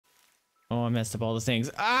Oh, I messed up all the things.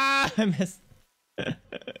 Ah, I messed.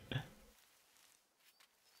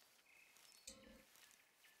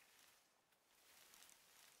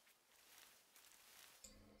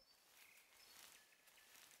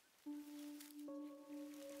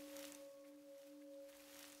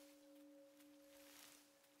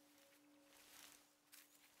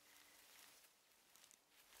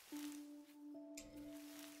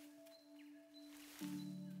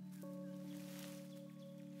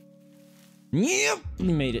 Yep,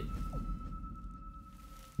 we made it.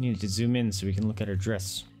 Needed to zoom in so we can look at her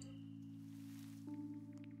dress.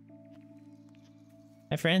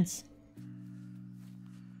 Hi, friends.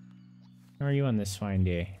 How are you on this fine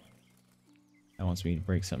day? That wants me to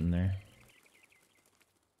break something there.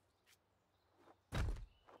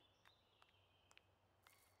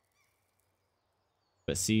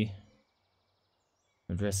 But see,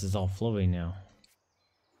 her dress is all flowy now.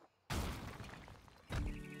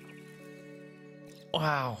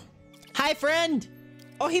 Wow. Hi, friend.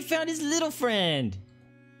 Oh, he found his little friend.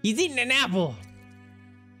 He's eating an apple.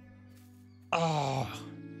 Oh,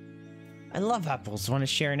 I love apples. Want to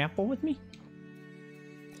share an apple with me?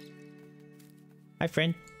 Hi,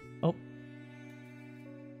 friend. Oh.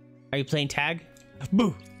 Are you playing tag?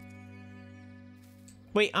 Boo.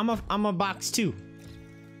 Wait, I'm a box too.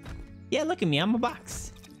 Yeah, look at me. I'm a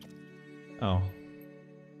box. Oh.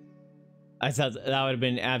 I thought that would have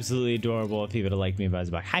been absolutely adorable if he would have liked me if I was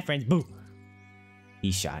a box. Hi, friends. Boo.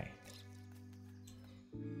 He's shy.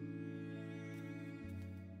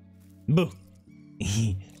 Boo.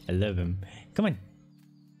 I love him. Come on.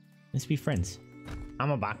 Let's be friends. I'm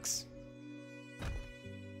a box.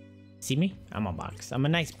 See me? I'm a box. I'm a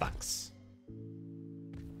nice box.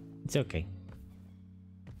 It's okay.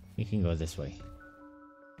 You can go this way.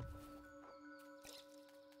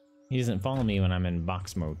 He doesn't follow me when I'm in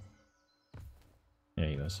box mode. There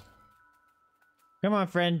he goes. Come on,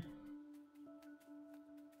 friend.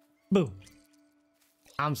 Boo.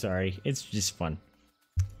 I'm sorry. It's just fun.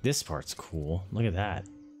 This part's cool. Look at that.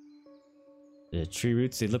 The tree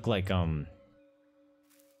roots, they look like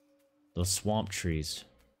those swamp trees.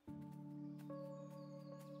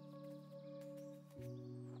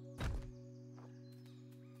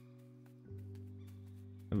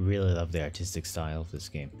 I really love the artistic style of this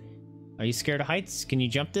game. Are you scared of heights? Can you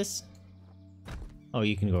jump this? Oh,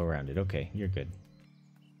 you can go around it. Okay, you're good.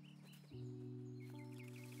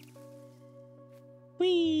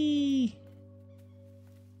 Whee!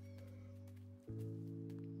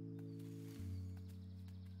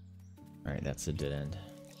 Alright, that's a dead end.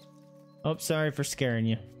 Oh, sorry for scaring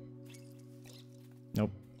you.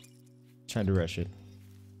 Nope. Tried to rush it.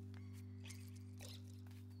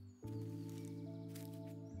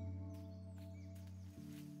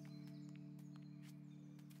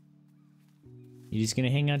 You just gonna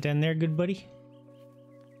hang out down there, good buddy?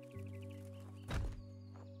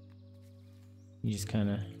 You just kind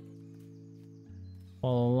of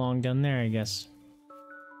follow along down there, I guess.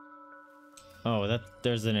 Oh,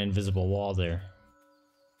 there's an invisible wall there.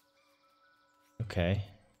 Okay.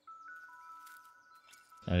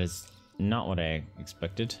 That is not what I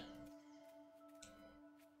expected.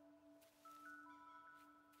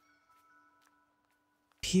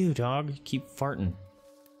 Pew, dog. Keep farting.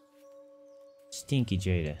 Stinky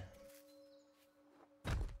Jada.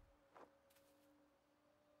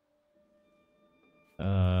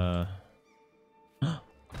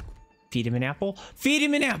 Feed him an apple? Feed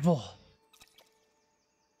him an apple!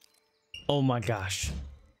 Oh my gosh.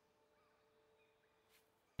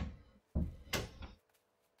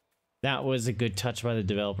 That was a good touch by the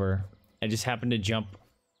developer. I just happened to jump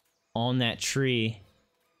on that tree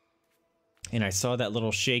and I saw that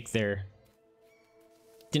little shake there.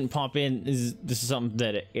 Didn't pop in. This is something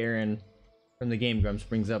that Aaron from the Game Grumps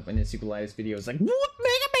brings up in his Sequelitis video. It's like, what?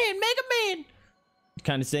 Mega Man!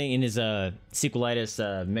 Kind of saying in his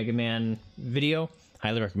Sequelitis Mega Man video.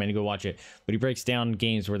 Highly recommend you go watch it. But he breaks down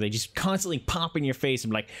games where they just constantly pop in your face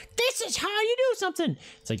and be like, this is how you do something.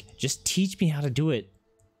 It's like, just teach me how to do it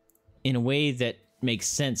in a way that makes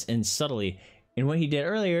sense and subtly. And what he did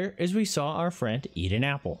earlier is we saw our friend eat an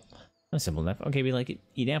apple. That's simple enough. Okay, we like to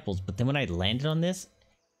eat apples. But then when I landed on this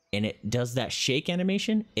and it does that shake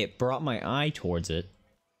animation, it brought my eye towards it.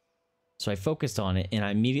 So I focused on it and I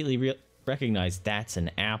immediately recognized that's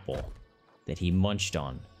an apple that he munched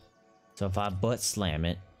on. So if I butt slam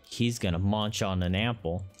it, he's gonna munch on an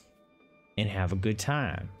apple and have a good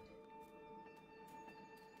time.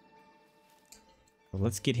 Well,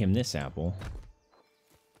 let's get him this apple.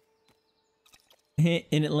 And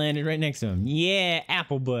it landed right next to him. Yeah,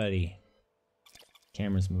 apple buddy.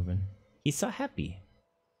 Camera's moving. He's so happy.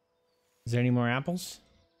 Is there any more apples?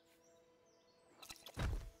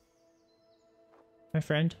 my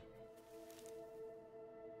friend.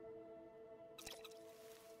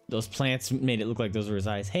 Those plants made it look like those were his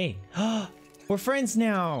eyes. Hey, we're friends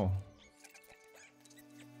now.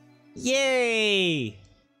 Yay!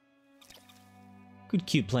 Good,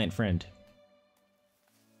 cute plant friend.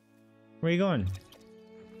 Where are you going?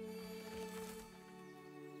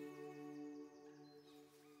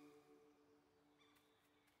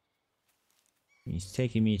 He's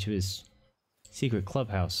taking me to his secret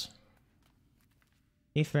clubhouse.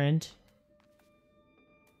 Hey, friend.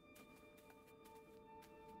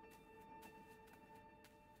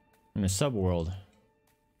 In a subworld.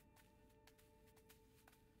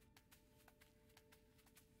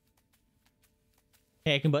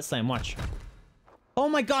 Hey, I can butt slam, watch. Oh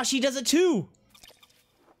my gosh, he does it too!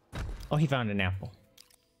 Oh, he found an apple.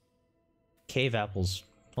 Cave apples.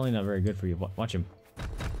 Probably not very good for you. Watch him.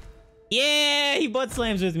 Yeah, he butt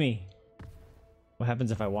slams with me. What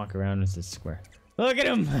happens if I walk around as a square? Look at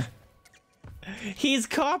him! He's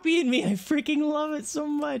copying me. I freaking love it so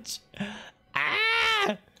much.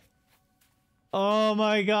 Ah! Oh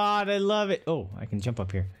my god, I love it. Oh, I can jump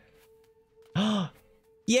up here.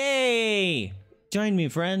 Yay! Join me,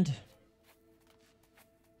 friend.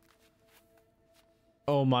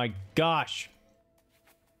 Oh my gosh.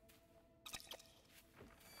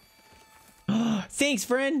 Thanks,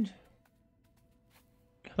 friend.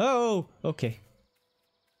 Oh, okay.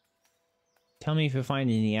 Tell me if you find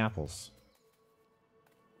any apples.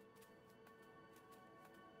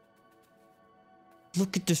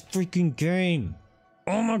 Look at this freaking game.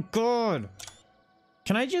 Oh my god.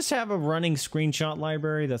 Can I just have a running screenshot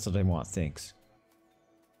library? That's what I want, thanks.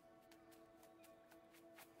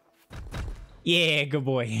 Yeah, good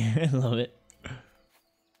boy. I love it.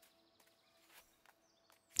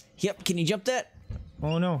 Yep, can you jump that?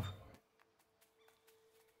 Oh no.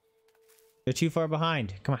 They're too far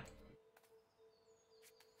behind. Come on.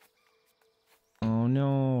 Oh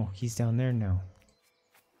no, he's down there now.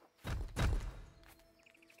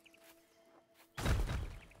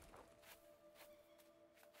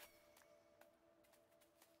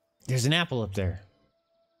 There's an apple up there.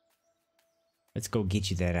 Let's go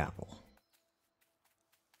get you that apple.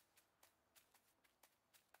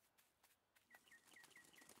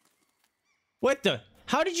 What the?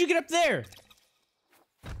 How did you get up there?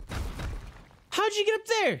 How'd you get up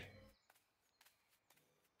there?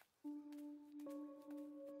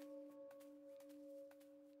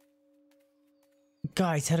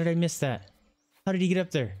 Guys, how did I miss that? How did he get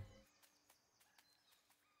up there?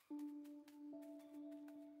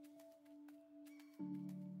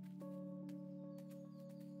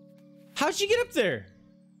 How'd you get up there?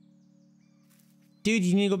 Dude,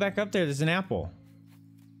 you need to go back up there. There's an apple.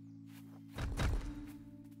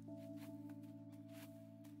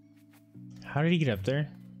 How did he get up there?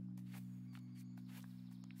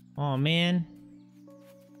 Oh man.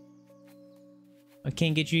 I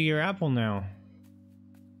can't get you your apple now.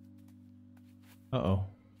 Uh-oh.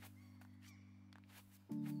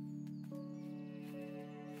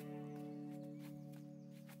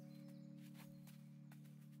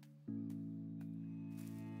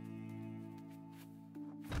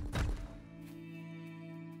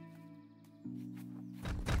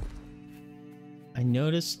 I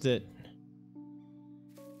noticed that.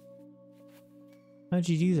 How'd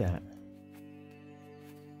you do that?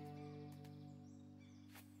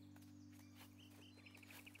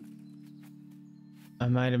 I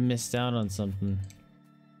might have missed out on something.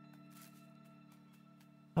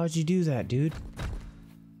 How'd you do that, dude?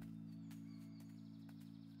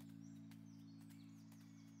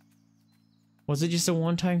 Was it just a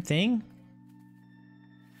one-time thing?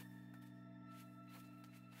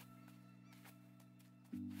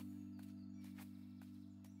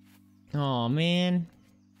 Oh man,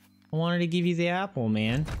 I wanted to give you the apple,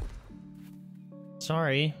 man.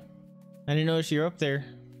 Sorry, I didn't notice you're up there.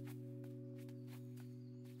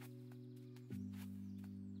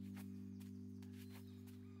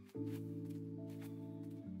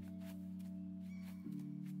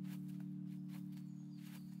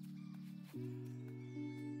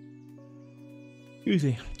 Excuse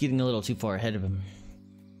me, getting a little too far ahead of him.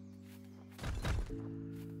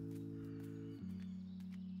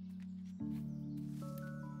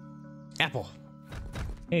 Apple.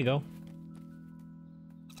 Here you go.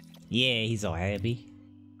 Yeah, he's all happy.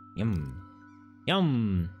 Yum.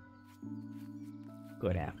 Yum.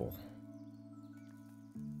 Good apple.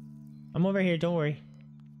 I'm over here, don't worry.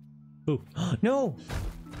 Ooh. No!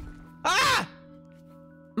 Ah!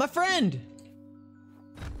 My friend!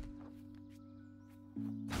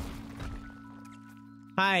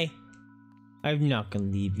 Hi. I'm not gonna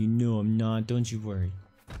leave you. No, I'm not. Don't you worry.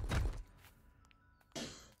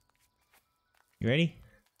 You ready?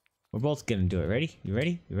 We're both gonna do it. Ready? You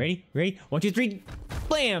ready? You ready? Ready? 1, 2, 3.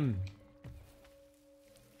 Blam!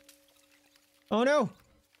 Oh no!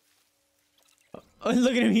 Oh,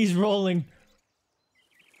 look at him, he's rolling.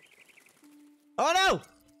 Oh no!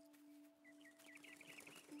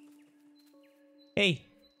 Hey.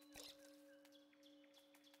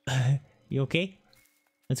 You okay?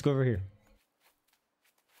 Let's go over here.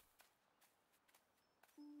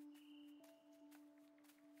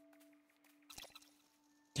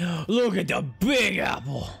 Look at the big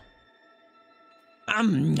apple.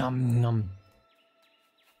 Nom nom.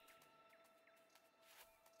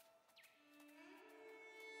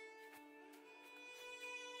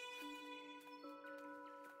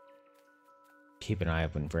 Keep an eye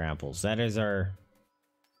open for apples. That is our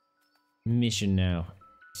mission now.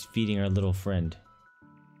 It's feeding our little friend.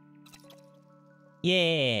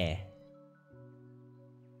 Yeah.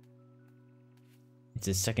 It's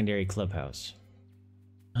a secondary clubhouse.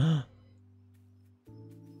 Oh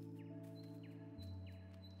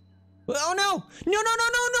no! No, no, no,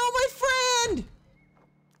 no, no, my friend!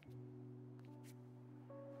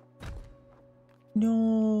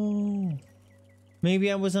 No. Maybe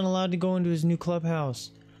I wasn't allowed to go into his new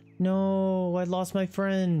clubhouse. No, I lost my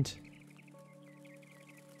friend.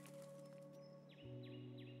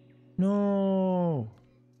 No.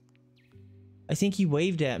 I think he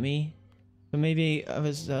waved at me. But maybe it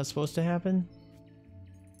was supposed to happen?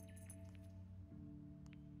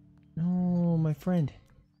 No, my friend.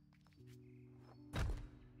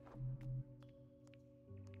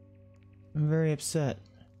 I'm very upset.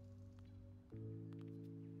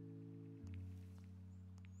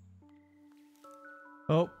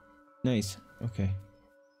 Oh, nice. Okay.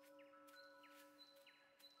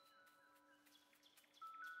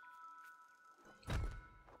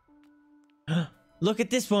 Look at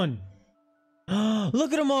this one.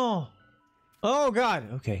 Look at them all. Oh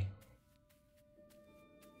God. Okay.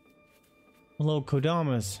 Hello,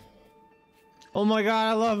 Kodamas. Oh my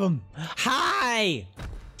God, I love him. Hi.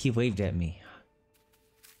 He waved at me.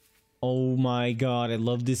 Oh my God, I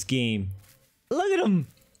love this game. Look at him.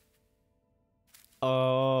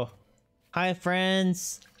 Oh. Hi,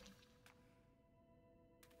 friends.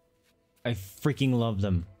 I freaking love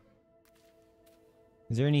them.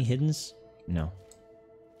 Is there any hiddens? No.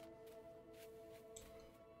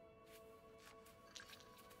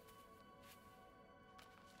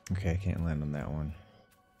 Okay, I can't land on that one.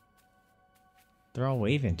 They're all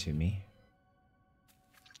waving to me.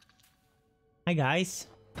 Hi, guys.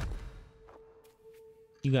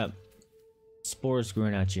 You got spores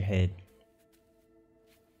growing out your head.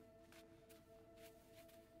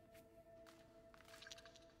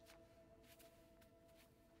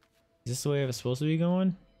 Is this the way I was supposed to be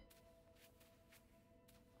going?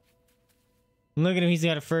 Look at him, he's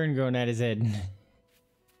got a fern growing at his head.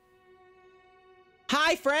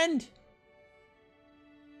 Hi, friend!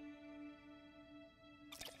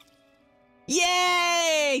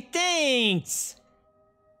 Yay! Thanks!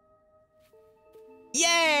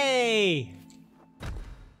 Yay!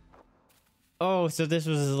 Oh, so this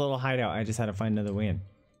was his little hideout. I just had to find another way in.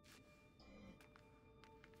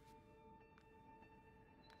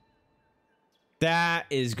 That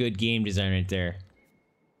is good game design right there.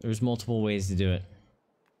 There's multiple ways to do it.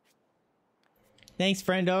 Thanks,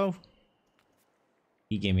 friendo.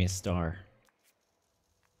 He gave me a star.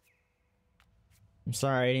 I'm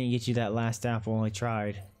sorry I didn't get you that last apple. I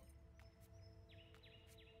tried.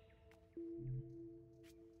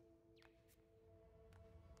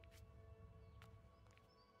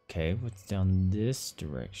 Okay, what's down this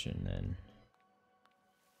direction then?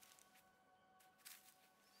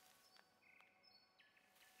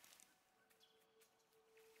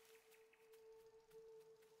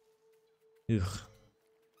 Ugh.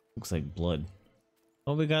 Looks like blood.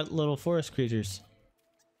 Oh, we got little forest creatures.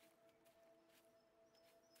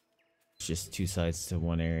 It's just two sides to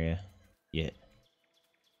one area. Yet.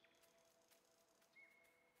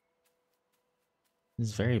 This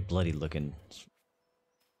is very bloody looking.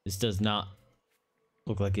 This does not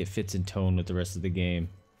look like it fits in tone with the rest of the game.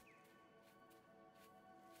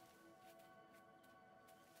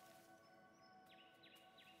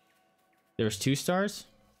 There's 2 stars?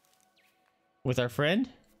 With our friend?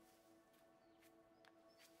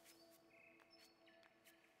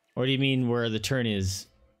 Or do you mean where the turn is?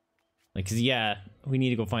 Like, 'cause yeah, we need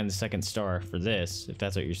to go find the 2nd star for this, if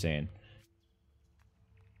that's what you're saying.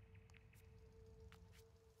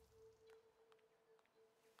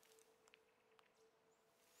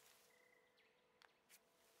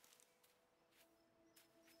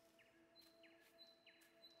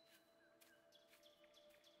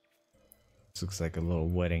 This looks like a little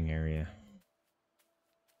wedding area.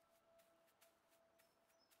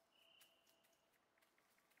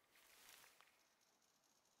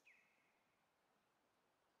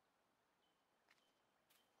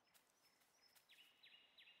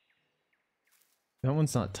 That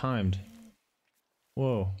one's not timed.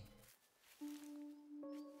 Whoa.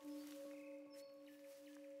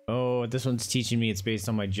 Oh, this one's teaching me it's based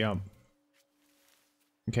on my jump.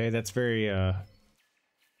 Okay, that's very,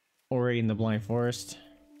 Ori in the Blind Forest.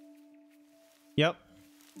 Yep.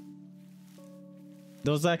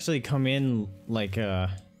 Those actually come in like,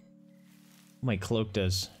 my cloak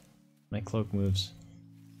does. My cloak moves.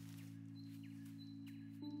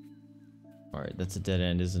 Alright, that's a dead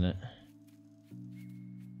end, isn't it?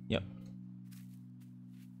 Yep.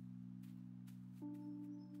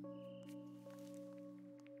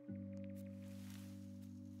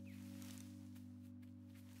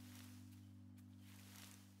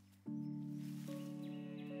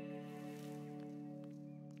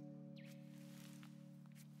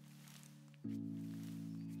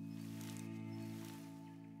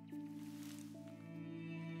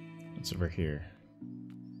 What's over here?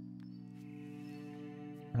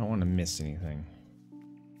 I don't want to miss anything.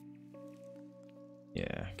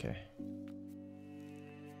 Yeah, okay.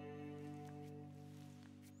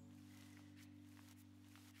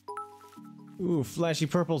 Ooh, flashy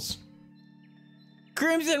purples.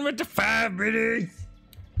 Crimson with the 5 minutes.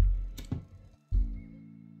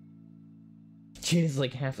 Jane is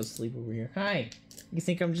like half asleep over here. Hi. You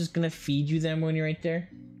think I'm just gonna feed you them when you're right there?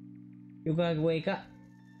 You gotta wake up.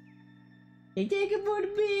 They take it for the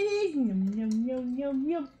babies. Yum, yum, yum, yum,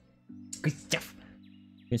 yum. Good stuff.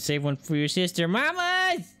 You save one for your sister.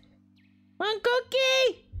 Mamas! One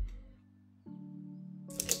cookie!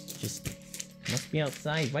 Just must be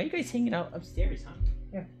outside. Why are you guys hanging out upstairs, huh?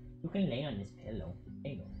 Here, you can lay on this pillow.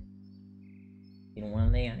 There you go. You don't want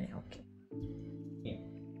to lay on it? Okay. Here.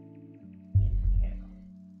 Here.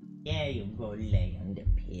 There you go. Lay on the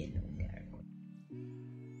pillow. There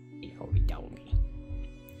you go. Doggy.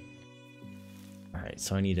 Alright,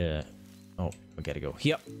 so I need to... Oh, I gotta go.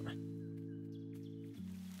 Yep.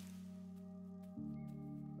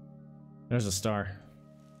 There's a star.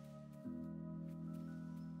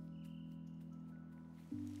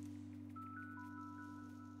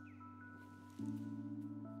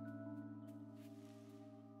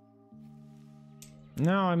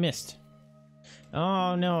 No, I missed.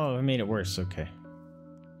 Oh no, I made it worse. Okay.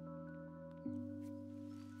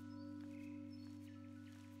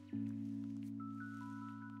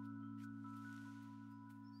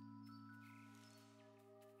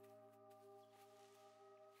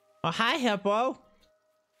 Oh, hi, Hippo. What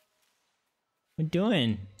you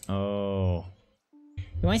doing? Oh. You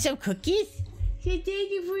want some cookies? Say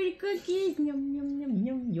thank you for the cookies. Yum, yum, yum,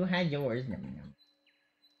 yum. You had yours. Yum, yum.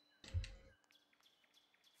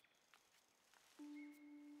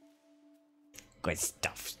 Good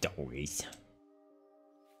stuff, stories.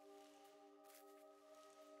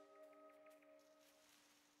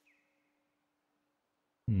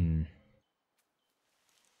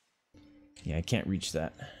 Yeah, I can't reach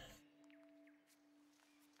that.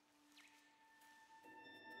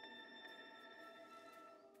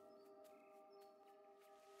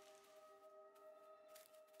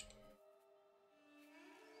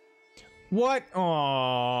 What?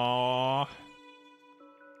 Aww.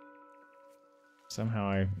 Somehow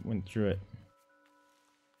I went through it.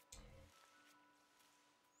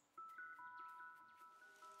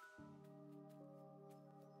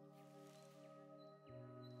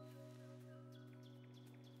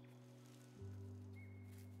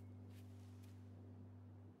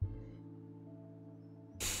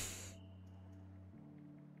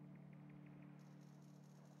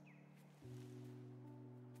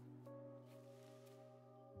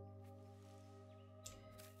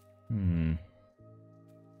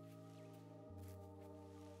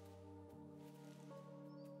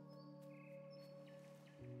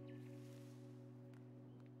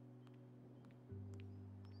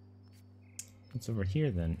 What's over here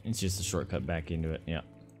then? It's just a shortcut back into it, yeah.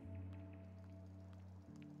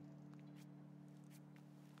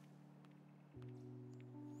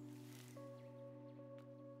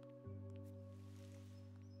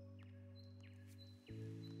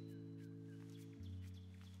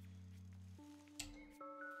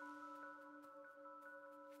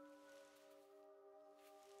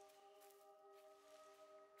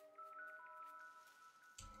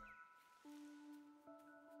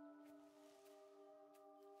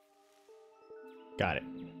 Got it.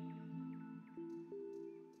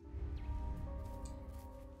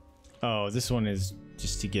 Oh, this one is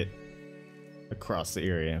just to get across the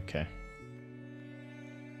area. Okay.